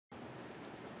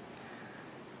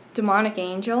demonic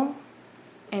angel,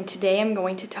 and today I'm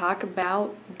going to talk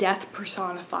about death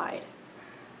personified.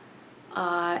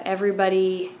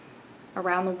 Everybody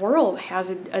around the world has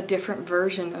a different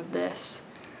version of this.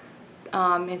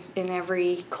 It's in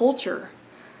every culture.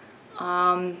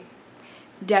 The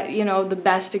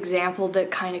best example that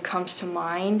kind of comes to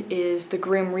mind is the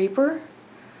Grim Reaper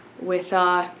with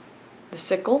the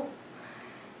sickle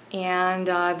and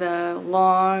the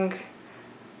long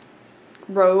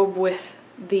robe with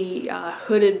the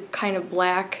hooded kind of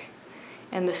black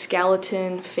and the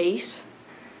skeleton face,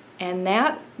 and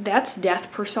that's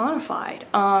death personified.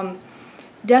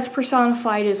 Death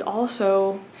personified is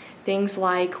also things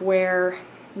like where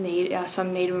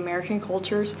some Native American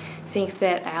cultures think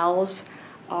that owls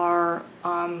are,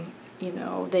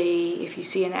 if you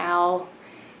see an owl,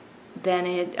 then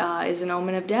it is an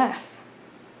omen of death.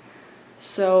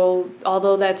 So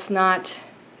although that's not,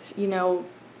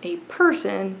 a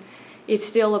person, it's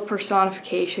still a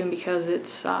personification because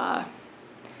it's,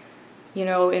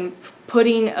 in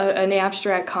putting an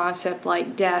abstract concept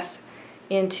like death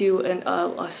into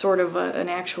a sort of an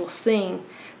actual thing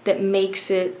that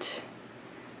makes it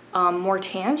more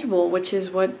tangible, which is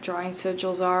what drawing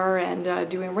sigils are and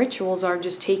doing rituals are,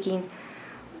 just taking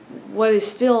what is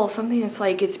still something that's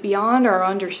like it's beyond our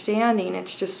understanding.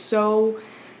 It's just so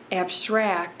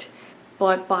abstract,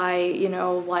 but by,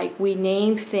 we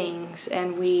name things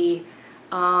and we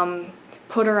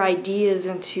put our ideas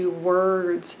into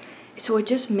words, so it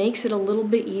just makes it a little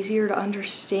bit easier to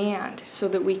understand so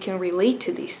that we can relate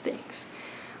to these things.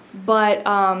 But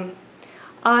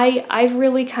I've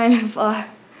really kind of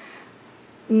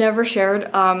never shared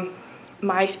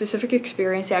my specific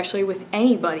experience actually with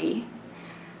anybody.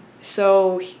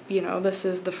 So, this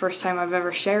is the first time I've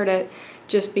ever shared it,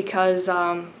 just because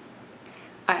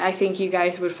I think you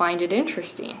guys would find it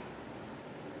interesting.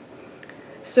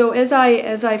 So as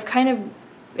I've kind of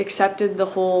accepted the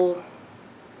whole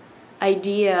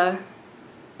idea,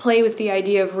 play with the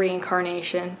idea of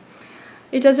reincarnation,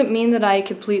 it doesn't mean that I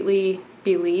completely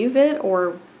believe it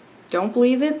or don't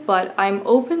believe it, but I'm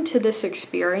open to this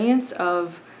experience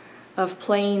of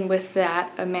playing with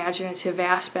that imaginative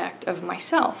aspect of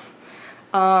myself.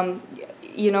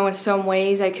 In some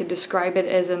ways I could describe it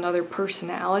as another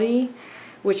personality,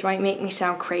 which might make me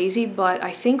sound crazy, but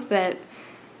I think that,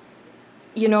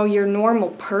 your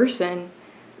normal person,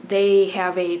 they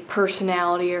have a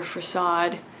personality or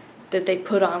facade that they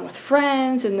put on with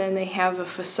friends, and then they have a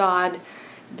facade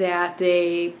that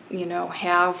they,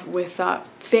 have with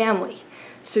family.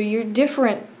 So you're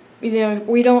different, we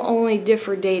don't only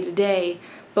differ day to day,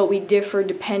 but we differ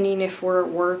depending if we're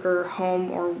at work or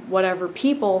home or whatever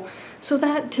people. So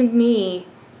that to me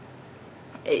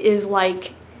is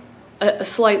like a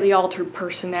slightly altered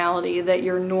personality that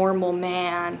your normal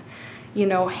man,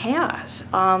 has.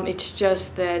 It's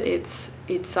just that it's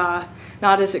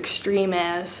not as extreme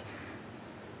as,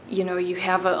 you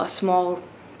have a small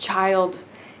child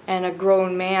and a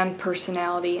grown man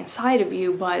personality inside of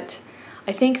you. But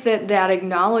I think that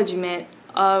acknowledgement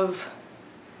of,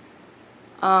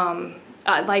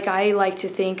 I like to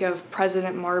think of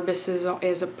President Marbus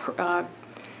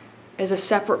as a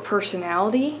separate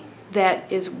personality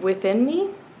that is within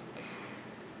me.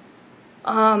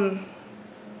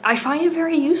 I find it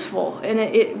very useful, and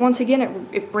it once again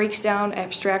it breaks down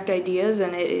abstract ideas,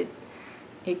 and it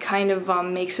kind of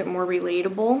makes it more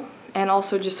relatable, and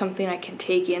also just something I can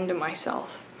take into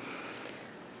myself.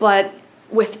 But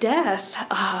with death,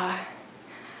 I've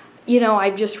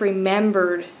just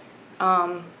remembered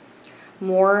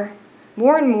more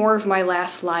and more of my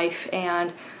last life,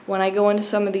 and when I go into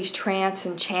some of these trance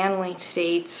and channeling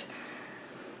states,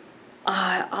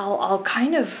 I'll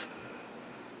kind of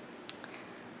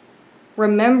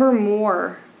remember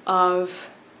more of,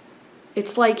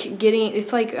 it's like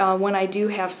when I do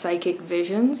have psychic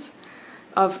visions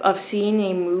of seeing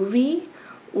a movie,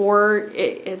 or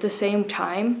at the same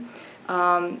time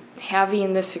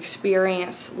having this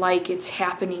experience like it's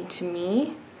happening to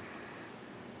me.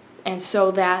 And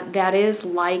so that is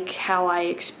like how I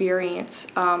experience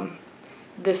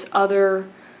this other,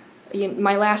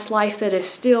 my last life, that is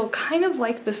still kind of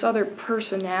like this other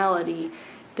personality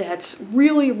that's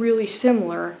really, really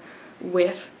similar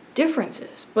with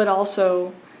differences. But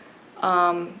also,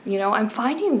 I'm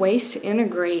finding ways to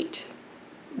integrate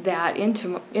that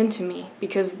into me,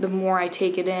 because the more I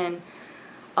take it in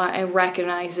and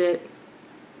recognize it,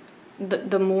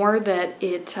 the more that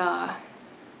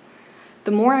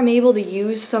the more I'm able to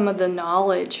use some of the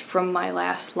knowledge from my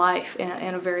last life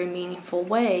in a very meaningful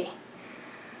way.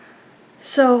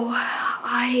 So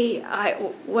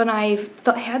when I've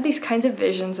had these kinds of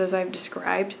visions, as I've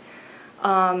described,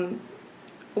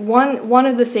 one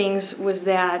of the things was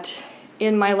that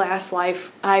in my last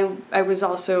life, I was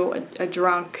also a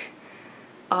drunk,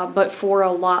 but for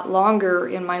a lot longer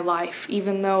in my life,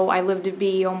 even though I lived to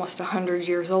be almost 100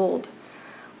 years old.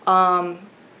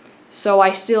 So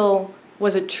I still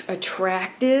was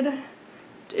attracted,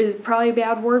 is probably a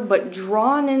bad word, but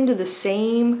drawn into the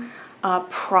same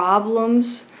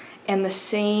problems and the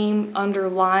same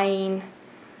underlying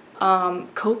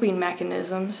coping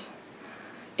mechanisms,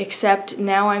 except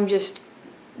now I'm just,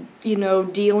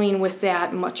 dealing with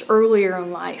that much earlier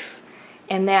in life.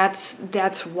 And that's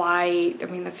why,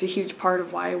 that's a huge part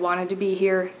of why I wanted to be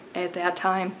here at that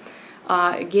time.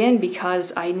 Again,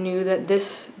 because I knew that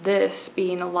this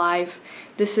being alive,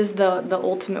 this is the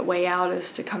ultimate way out,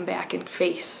 is to come back and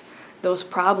face those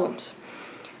problems.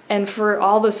 And for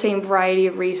all the same variety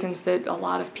of reasons that a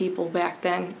lot of people back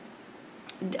then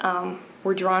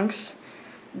were drunks,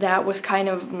 that was kind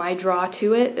of my draw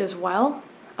to it as well.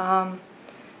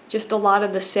 Just a lot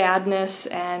of the sadness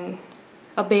and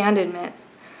abandonment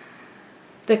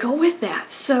that go with that.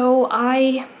 So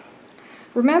I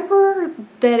remember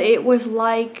that it was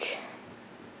like,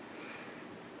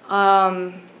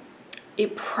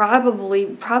 it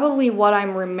probably what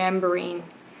I'm remembering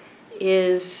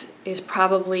is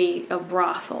probably a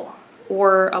brothel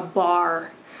or a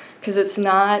bar, because it's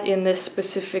not in this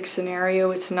specific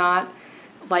scenario. It's not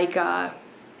like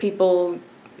people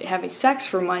having sex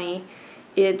for money.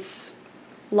 It's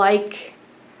like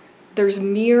there's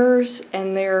mirrors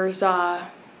and there's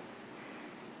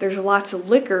lots of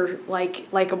liquor,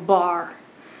 like a bar,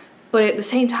 but at the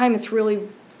same time it's really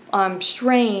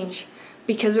strange,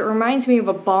 because it reminds me of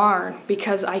a barn,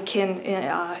 because I can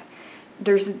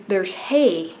there's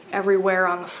hay everywhere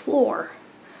on the floor,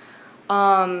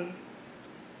 and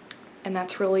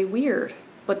that's really weird,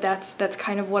 but that's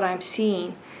kind of what I'm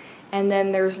seeing. And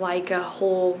then there's like a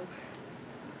whole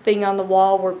thing on the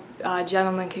wall where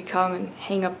gentlemen could come and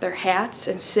hang up their hats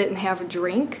and sit and have a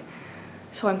drink.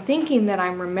 So I'm thinking that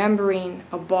I'm remembering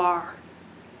a bar,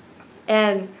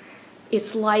 and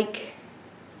it's like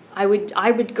I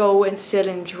would go and sit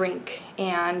and drink,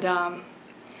 and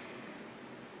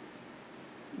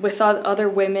with other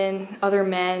women, other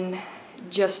men,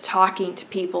 just talking to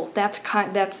people. That's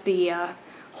the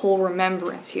whole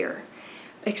remembrance here,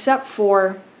 except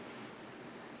for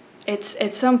it's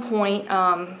at some point,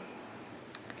 a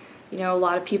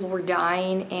lot of people were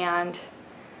dying, and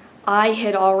I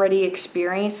had already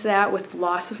experienced that with the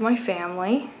loss of my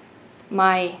family,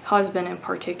 my husband in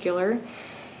particular,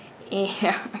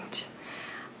 and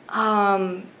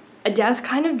a death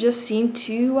kind of just seemed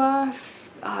to,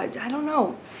 I don't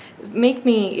know, make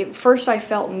me, at first I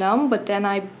felt numb, but then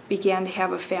I began to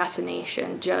have a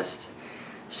fascination, just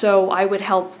so I would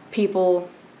help people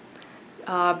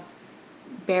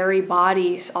bury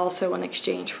bodies also in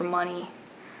exchange for money.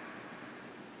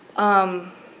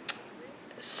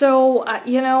 So,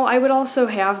 I would also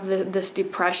have this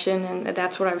depression, and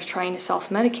that's what I was trying to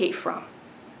self-medicate from.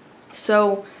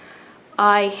 So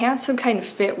I had some kind of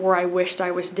fit where I wished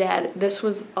I was dead. This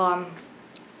was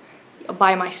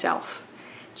by myself.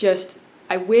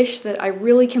 I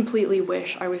really completely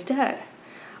wish I was dead.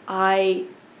 I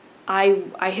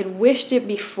had wished it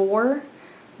before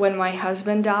when my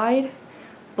husband died,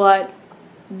 but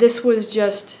this was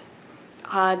just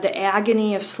the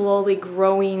agony of slowly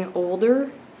growing older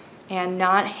and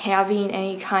not having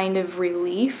any kind of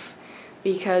relief,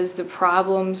 because the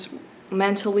problems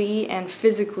mentally and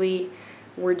physically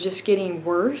were just getting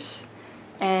worse.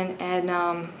 And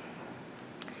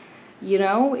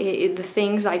the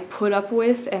things I put up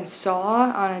with and saw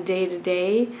on a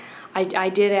day-to-day, I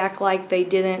did act like they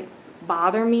didn't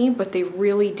bother me, but they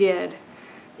really did.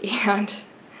 And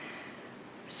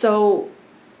so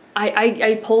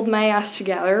I pulled my ass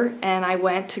together, and I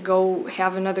went to go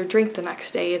have another drink the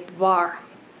next day at the bar.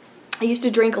 I used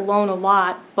to drink alone a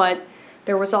lot, but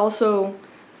there was also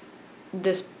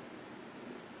this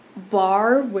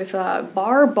bar with a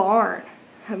barn.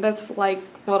 That's like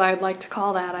what I'd like to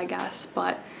call that, I guess.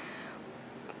 But,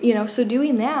 so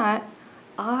doing that,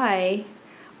 a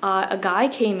guy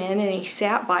came in and he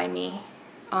sat by me.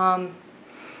 And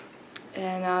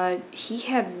he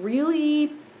had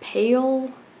really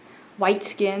pale white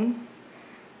skin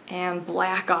and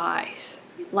black eyes.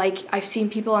 Like I've seen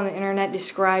people on the internet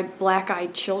describe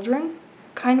black-eyed children,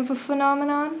 kind of a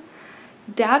phenomenon.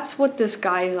 That's what this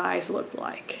guy's eyes looked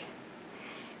like.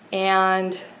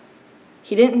 And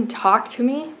he didn't talk to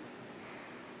me.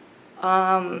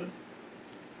 But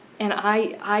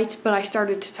I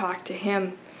started to talk to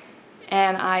him,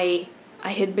 and I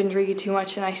had been drinking too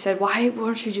much, and I said, why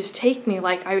won't you just take me?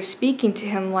 Like I was speaking to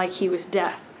him like he was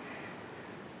death.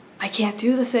 I can't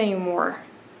do this anymore.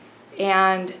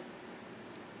 And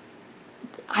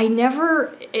I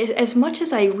never, as much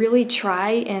as I really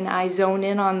try and I zone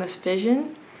in on this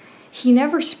vision, he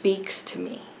never speaks to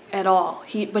me at all.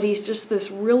 But he's just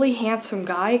this really handsome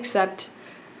guy, except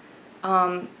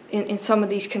in some of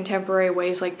these contemporary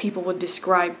ways, like people would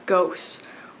describe ghosts,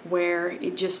 where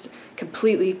it just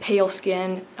completely pale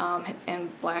skin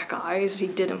and black eyes. He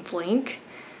didn't blink,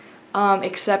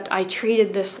 except I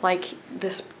treated this like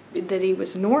this, that he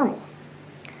was normal.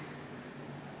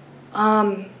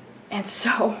 And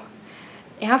so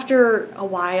after a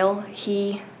while,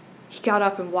 he got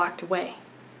up and walked away.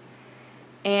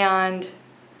 And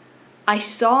I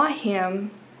saw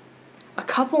him a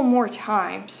couple more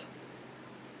times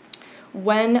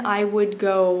when I would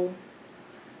go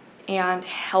and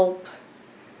help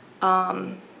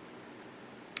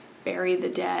bury the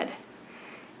dead.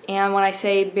 And when I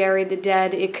say bury the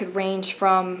dead, it could range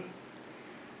from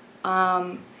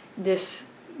this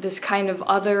kind of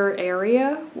other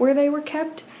area where they were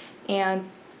kept, and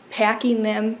packing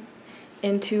them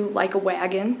into like a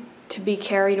wagon to be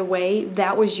carried away.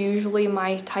 That was usually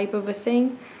my type of a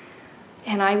thing.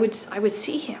 And I would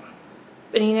see him,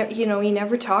 and he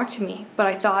never talked to me. But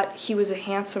I thought he was a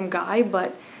handsome guy.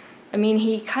 But I mean,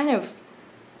 he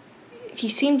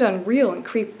seemed unreal and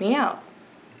creeped me out.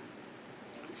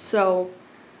 So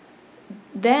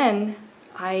then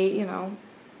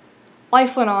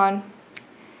life went on.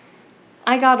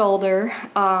 I got older,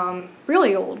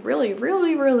 really old,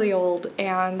 really old,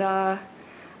 and I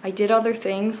did other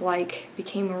things, like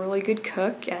became a really good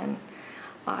cook, and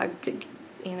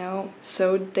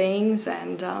sewed things,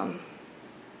 and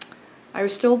I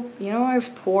was still, I was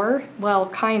poor, well,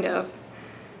 kind of,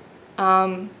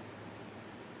 and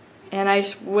I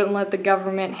just wouldn't let the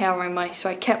government have my money, so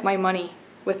I kept my money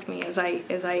with me as I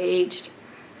aged.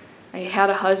 I had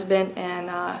a husband,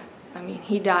 and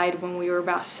he died when we were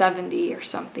about 70 or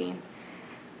something.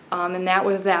 And that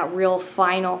was that real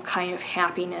final kind of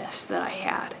happiness that I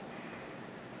had.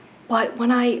 But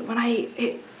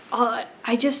I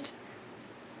just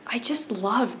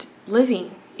loved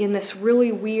living in this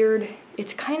really weird,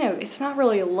 it's not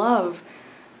really love,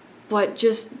 but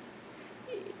just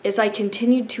as I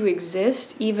continued to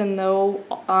exist, even though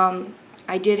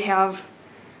I did have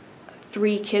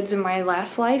 3 kids in my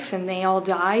last life, and they all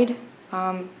died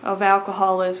of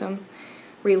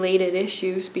alcoholism-related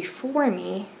issues before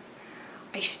me,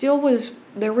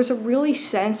 there was a really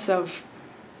sense of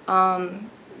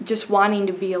just wanting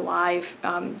to be alive,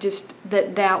 just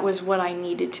that was what I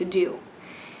needed to do.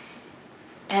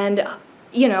 And,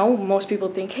 most people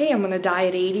think, hey, I'm going to die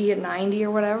at 80, at 90,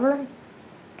 or whatever.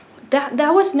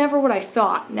 That was never what I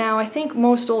thought. Now, I think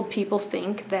most old people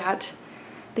think that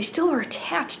they still are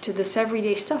attached to this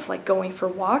everyday stuff, like going for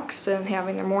walks and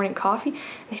having their morning coffee.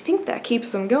 I think that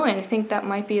keeps them going. I think that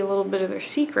might be a little bit of their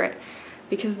secret,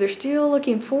 because they're still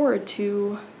looking forward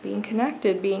to being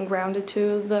connected, being grounded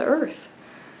to the earth.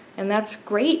 And that's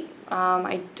great.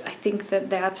 I think that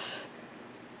that's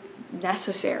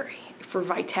necessary for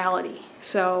vitality.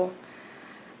 So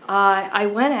I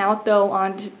went out, though,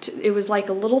 it was like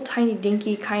a little tiny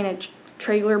dinky kind of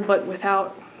trailer, but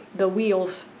without the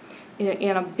wheels,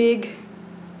 on big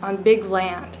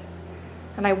land.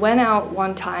 And I went out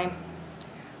one time,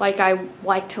 like I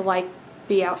like to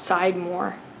be outside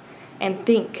more and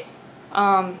think.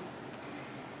 And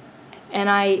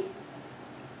I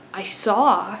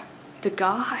saw the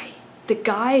guy,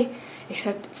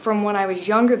 except from when I was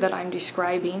younger that I'm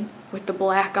describing, with the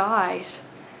black eyes.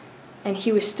 And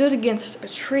he was stood against a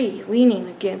tree, leaning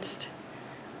against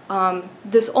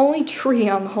this only tree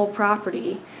on the whole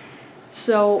property.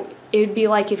 So it would be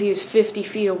like if he was 50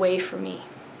 feet away from me.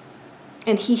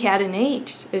 And he hadn't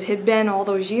aged. It had been all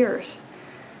those years.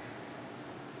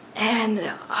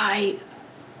 And I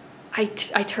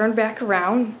turned back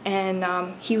around, and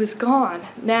he was gone.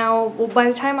 Now, by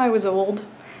the time I was old,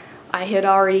 I had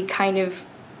already kind of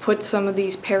put some of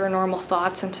these paranormal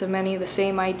thoughts into many of the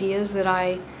same ideas that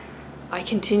I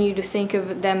continue to think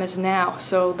of them as now.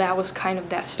 So that was kind of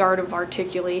that start of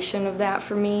articulation of that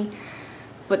for me.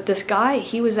 But this guy,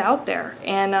 he was out there,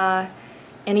 and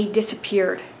he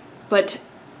disappeared. But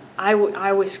I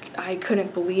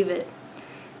couldn't believe it.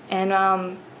 And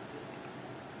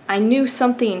I knew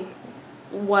something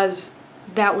was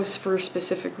for a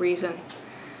specific reason.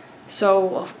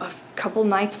 So a couple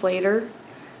nights later,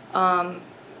 I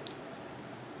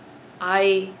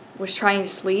was trying to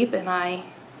sleep, and I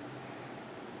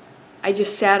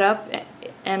just sat up,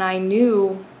 and I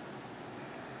knew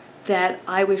that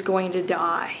I was going to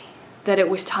die, that it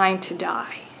was time to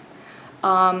die.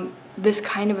 This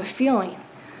kind of a feeling.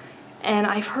 And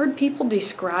I've heard people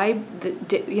describe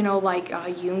like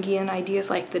Jungian ideas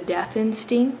like the death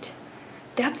instinct.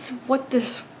 That's what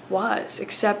this was,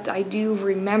 except I do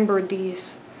remember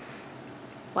these,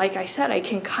 like I said, I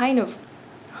can kind of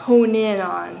hone in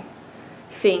on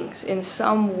things in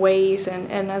some ways,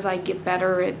 and as I get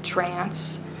better at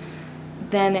trance,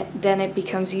 then it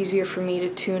becomes easier for me to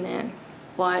tune in.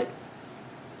 But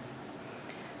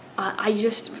I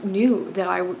just knew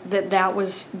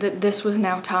that this was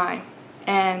now time,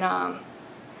 and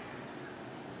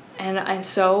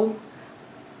so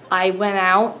I went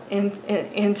out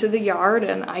into the yard,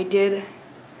 and I did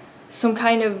some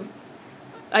kind of,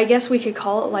 I guess we could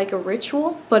call it like a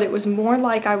ritual, but it was more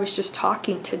like I was just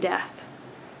talking to death,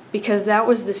 because that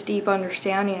was this deep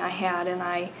understanding I had, and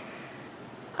I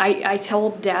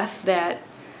told death that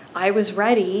I was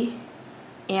ready,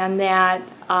 and that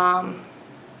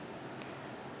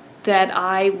that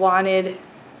I wanted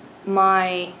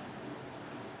my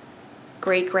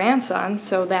great-grandson,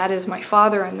 so that is my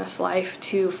father in this life,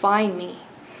 to find me,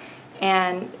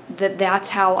 and that's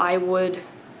how I would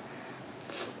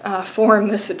form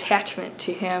this attachment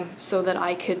to him so that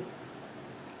I could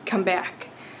come back.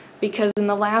 Because in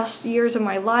the last years of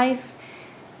my life,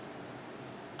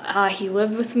 he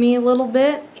lived with me a little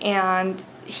bit, and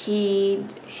he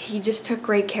just took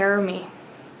great care of me,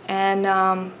 and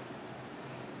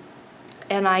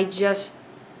I just,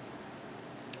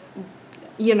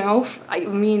 I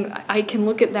mean, I can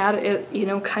look at that,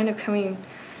 kind of coming,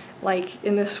 like,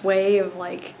 in this way of,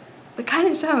 like, it kind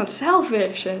of sounds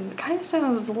selfish, and it kind of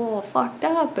sounds a little fucked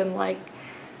up, and, like,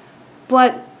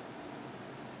 but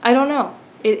I don't know.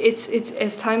 It's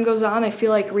as time goes on, I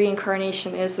feel like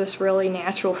reincarnation is this really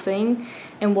natural thing,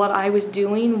 and what I was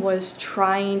doing was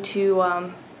trying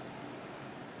to,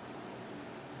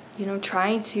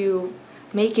 trying to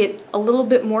make it a little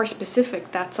bit more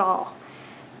specific, that's all.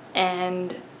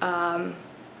 And,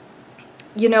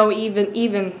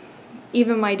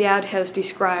 even my dad has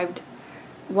described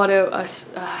what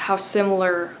how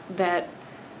similar that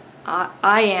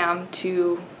I am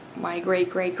to my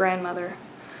great-great-grandmother.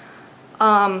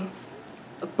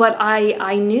 But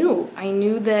I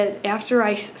knew that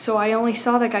after so I only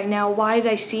saw that guy. Now, why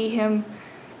did I see him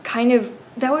kind of,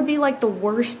 that would be like the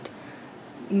worst,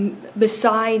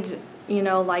 besides,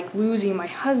 like losing my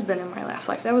husband in my last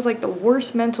life. That was like the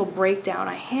worst mental breakdown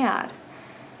I had.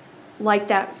 Like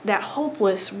that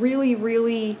hopeless, really,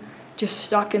 really just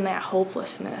stuck in that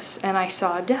hopelessness. And I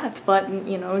saw death, but,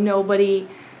 nobody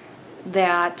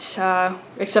that,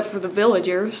 except for the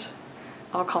villagers,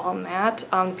 I'll call them that,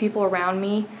 people around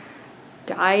me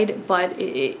died, but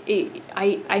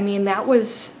I mean, that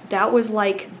was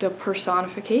like the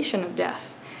personification of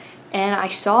death. And I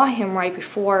saw him right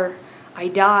before I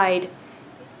died,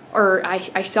 or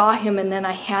I saw him, and then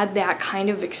I had that kind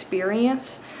of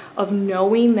experience of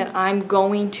knowing that I'm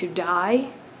going to die.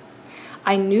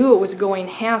 I knew it was going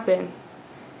to happen,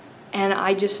 and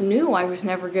I just knew I was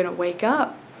never going to wake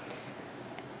up.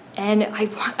 And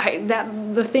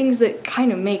the things that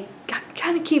kind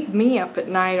of keep me up at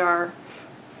night are,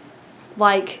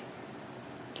 like,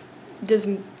 does,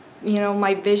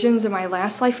 my visions of my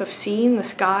last life of seeing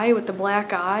this guy with the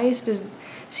black eyes,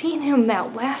 seeing him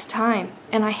that last time,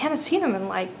 and I hadn't seen him in,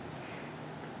 like,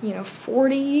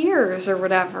 40 years or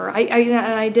whatever.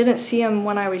 I didn't see him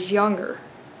when I was younger.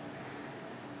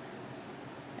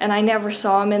 And I never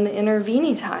saw him in the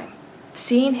intervening time.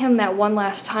 Seeing him that one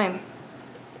last time,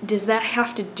 does that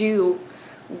have to do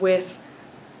with,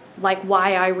 like,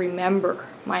 why I remember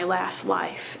my last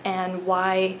life, and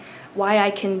why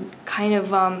I can kind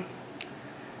of,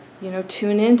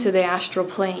 tune into the astral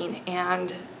plane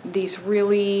and these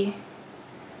really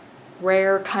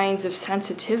rare kinds of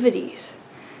sensitivities?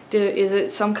 Is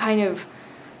it some kind of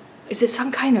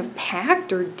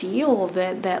pact or deal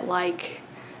that like,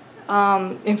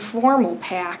 informal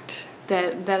pact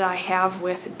that I have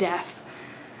with death?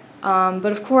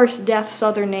 But of course, death's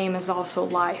other name is also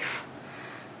life.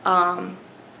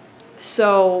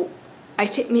 So I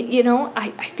think, I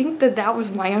think that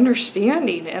was my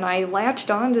understanding, and I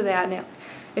latched onto that, and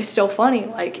it's still funny,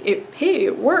 like,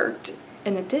 it worked,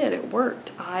 and it did, it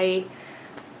worked.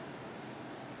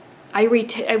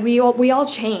 We all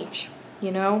change,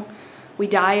 we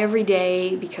die every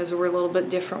day because we're a little bit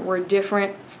different. We're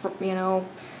different,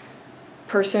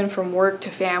 person from work to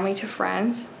family to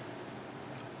friends.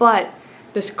 But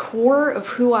this core of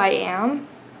who I am,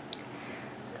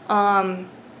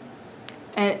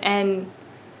 and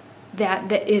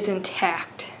that is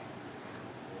intact,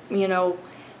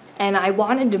 and I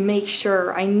wanted to make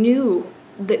sure, I knew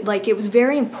that, like, it was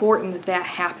very important that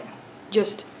happened.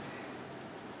 Just,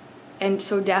 And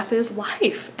so death is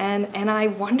life. And I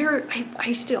wonder,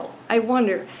 I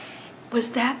wonder, was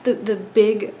that the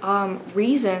big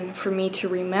reason for me to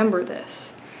remember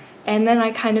this? And then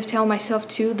I kind of tell myself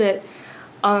too that,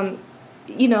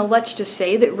 you know, let's just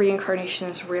say that reincarnation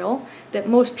is real, that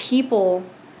most people,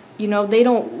 you know, they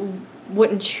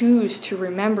wouldn't choose to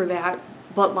remember that,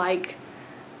 but like,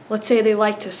 let's say they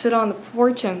like to sit on the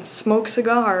porch and smoke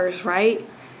cigars, right?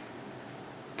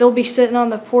 They'll be sitting on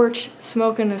the porch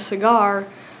smoking a cigar,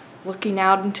 looking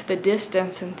out into the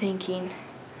distance and thinking,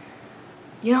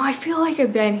 you know, I feel like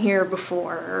I've been here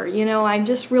before, or, you know, I'm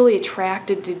just really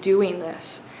attracted to doing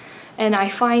this. And I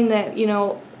find that, you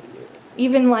know,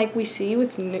 even like we see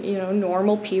with, you know,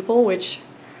 normal people, which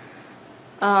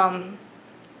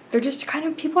they're just kind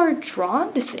of, people are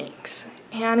drawn to things.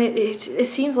 And it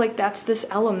seems like that's this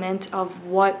element of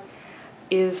what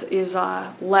is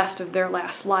left of their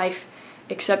last life,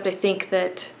 except I think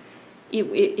that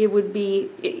it would be,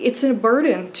 it's a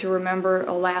burden to remember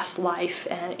a last life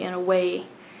in a way.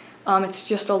 It's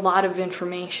just a lot of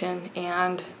information,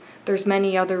 and there's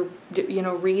many other, you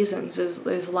know, reasons,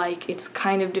 is like it's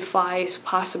kind of defies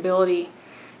possibility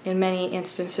in many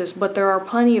instances. But there are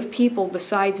plenty of people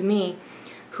besides me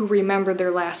who remember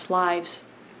their last lives.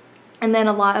 And then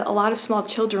a lot of small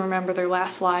children remember their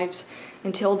last lives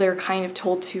until they're kind of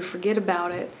told to forget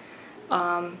about it,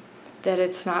 that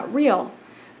it's not real.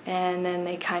 And then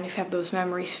they kind of have those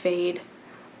memories fade.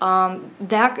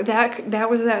 That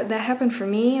happened for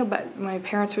me, but my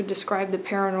parents would describe the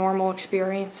paranormal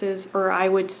experiences, or I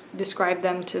would describe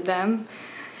them to them,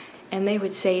 and they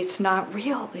would say it's not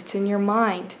real, it's in your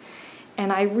mind.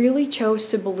 And I really chose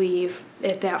to believe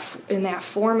in that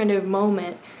formative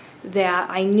moment that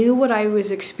I knew what I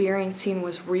was experiencing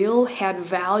was real, had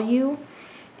value,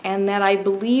 and that I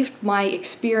believed my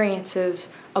experiences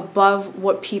above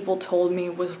what people told me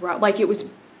was right. Like it was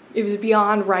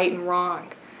beyond right and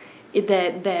wrong.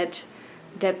 That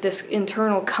this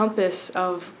internal compass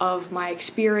of my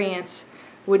experience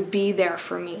would be there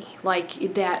for me,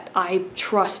 like that I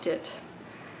trust it.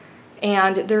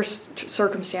 And there's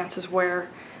circumstances where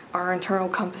our internal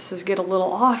compasses get a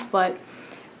little off, but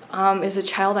as a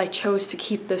child I chose to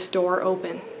keep this door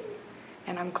open,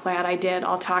 and I'm glad I did.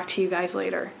 I'll talk to you guys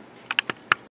later.